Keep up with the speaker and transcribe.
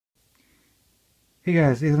Hey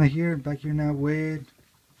guys, Ethan here, back here now with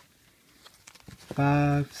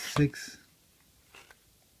 5, 6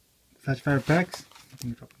 Flash Fire packs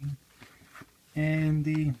and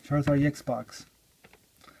the Charizard EX box.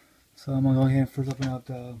 So I'm gonna go ahead and first open up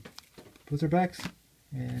the booster packs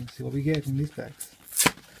and see what we get in these packs.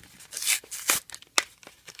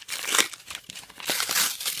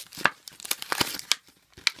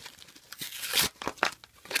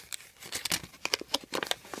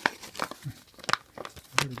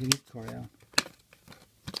 I'm gonna get this card out.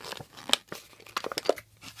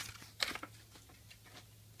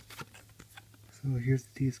 So here's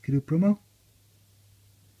the Skidoo promo,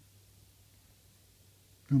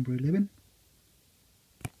 number 11.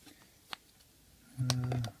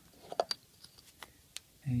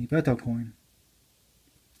 A battle coin.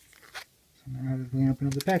 So now we're going to open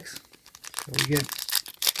up the packs. So we get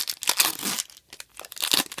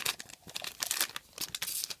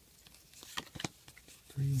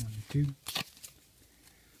 3, 1, 2.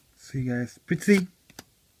 See guys, Pritzy,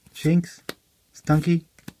 Shinx, Stunky,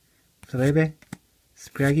 Flabebe,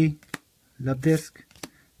 Scraggy, Love Disc,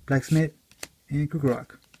 Blacksmith, and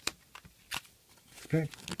Kukurok. Okay.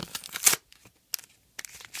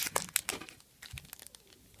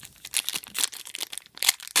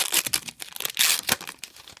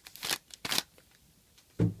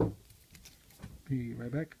 Be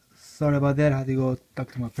right back. Sorry about that, I had to go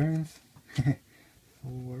talk to my parents. For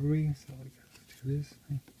worry, so I gotta do this.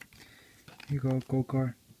 Here you go, gold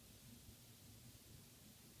card.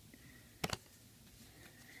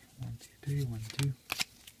 1, 2, 3, 1, 2.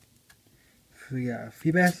 So we got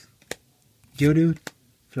Feebas, Geodude,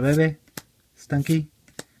 Flabebe, Stunky,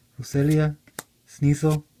 Roselia,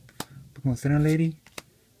 Sneasel, Pokemon Center Lady,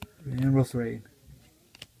 and Roserade.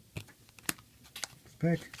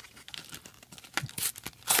 Back.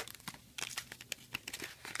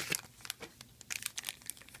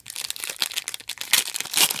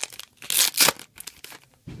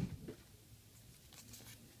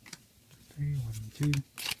 Three, 1, 2.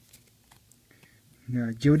 We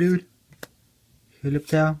got Geodude,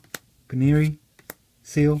 Helioptile, Paneri,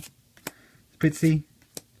 Seal, Spritzy,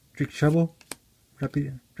 Trick Shovel,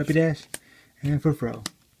 Rapidash, and Furfro.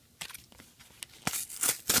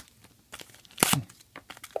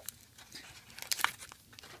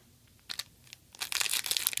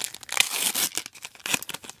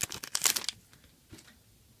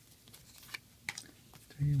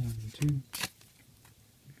 Three, 1, 2.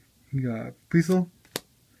 We got Weasel,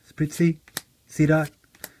 Spritzy, Seedot,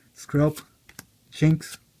 Scrub,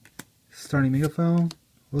 Shinx, Starting Megaphone,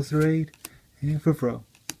 Roserade, and Furfro.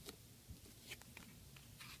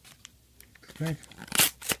 Okay.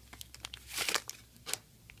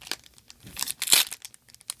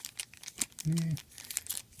 Yeah.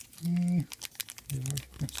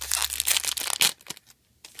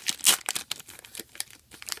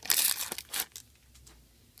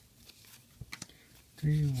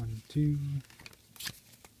 3, 1, 2.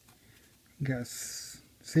 Got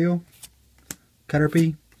Seal,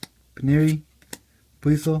 Caterpie, Paneri,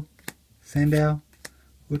 Weasel, Sandile,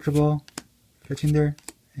 Ultra Ball, Fletchinder,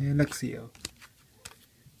 and Luxio.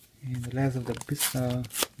 And the last of the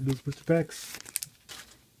loose booster packs.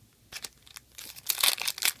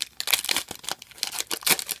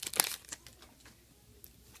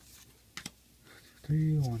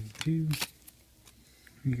 Three, 1, 2.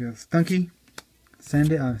 We got Stunky,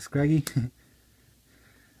 Sandile, Scraggy,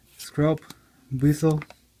 Scrub, Weasel,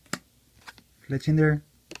 Fletchinder,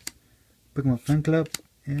 Pokemon Fan Club,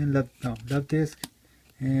 and Love Disc,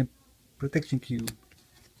 and Protection Cube.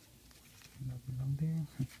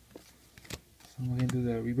 So I'm going to do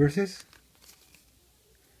the reverses.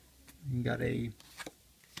 You got a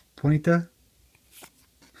Ponyta,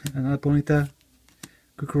 another Ponyta,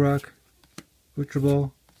 Kukurok, Ultra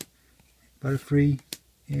Ball, Butterfree,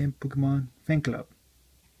 and Pokemon Fan Club.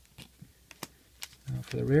 Now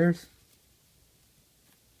for the rares,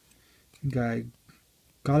 you got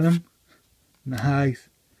Golem, nice,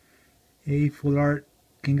 a Full Art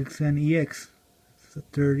Kangaskhan EX. It's the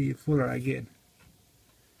 30 Full Art I get.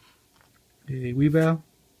 A Weavile,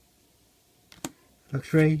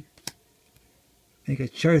 Luxray, make a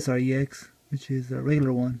Charizard EX, which is a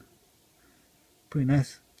regular one. Pretty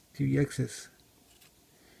nice, 2 EXs.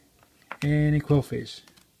 And a Quillfish.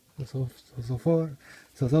 So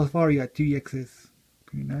far you got 2 EXs.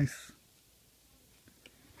 Pretty nice.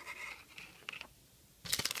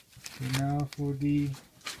 Okay, now for the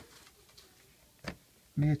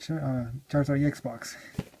Mega Charizard EX box.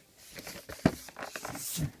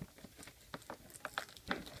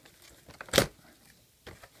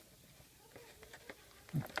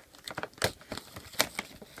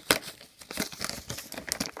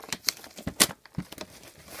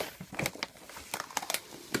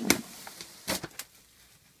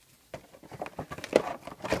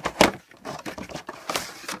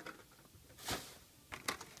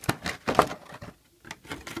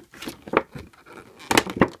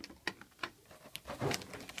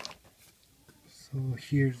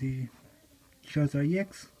 here's the Charizard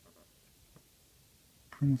EX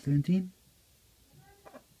promo 17.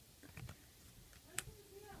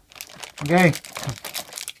 Okay.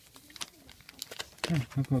 Look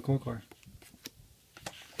at my cold card.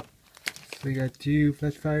 So we got 2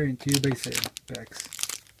 Flash Fire and 2 Base Sale packs.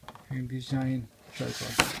 And these giant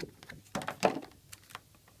Charizard.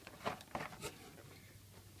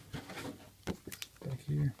 Back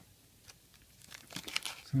here.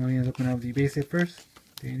 So I'm going to open up the Base Sale first,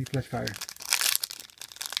 then the Flash Fire.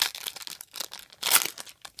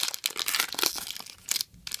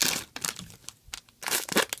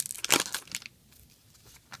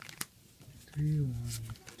 Three, 1,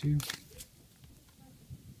 2.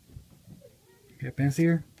 We got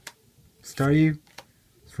Pansear, Staryu,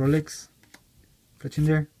 Frolix,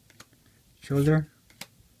 Fletchinder, Shoulder,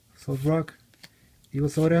 Rock, Evil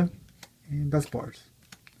Soda, and Duskbars.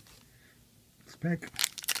 Looks back.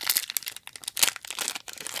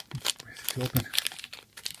 Where's it to open?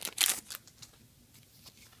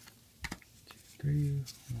 3, 1,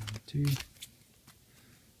 2.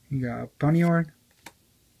 You got Ponyard,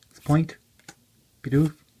 Spoink,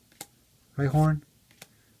 Bidoof, Rhyhorn,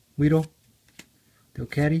 Weedle,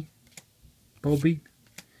 Delcatty, Bulbeat,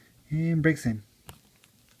 and Braixen.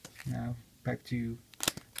 Now back to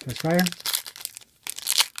Flash Fire.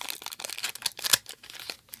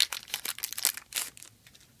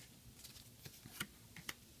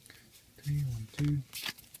 Three, 1, 2.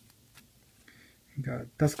 You got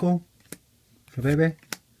Duskull, Flabebe,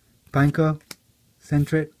 Pineco,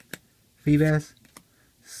 Sentret, Feebas,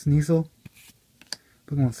 Sneasel,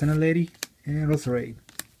 Pokemon Center Lady, and Roserade.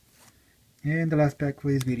 And the last pack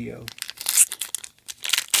for this video.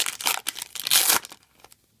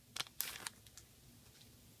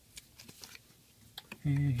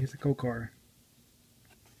 And here's the code card.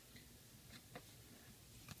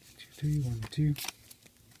 2, 3, 1, 2.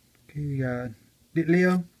 Okay, we got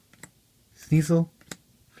Litleo, Sneasel,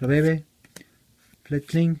 Flabebe,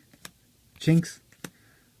 Fletchling, Chinks,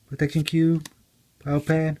 Protection Cube, Power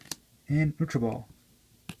Pad, and Ultra Ball.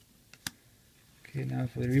 Okay, now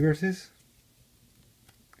for the reverses.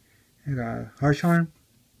 I got Hardsharm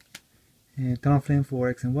and Talonflame for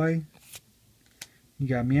X and Y. You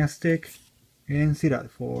got Miastic and Seedot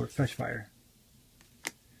for Flash Fire.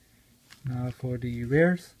 Now for the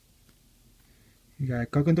rares, you got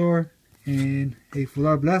Cocondor and a Full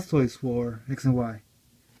Art Blastoise for X and Y.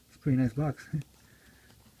 It's a pretty nice box.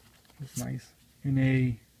 That's nice. And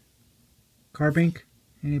a Carbink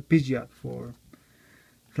and a Pidgeot for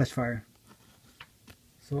Flash Fire.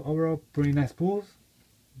 So overall, pretty nice pulls.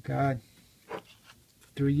 Got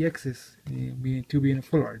 3 X's, and 2 being a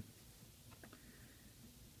full art.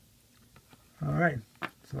 Alright,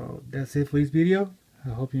 so that's it for this video. I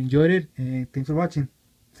hope you enjoyed it, and thanks for watching.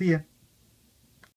 See ya.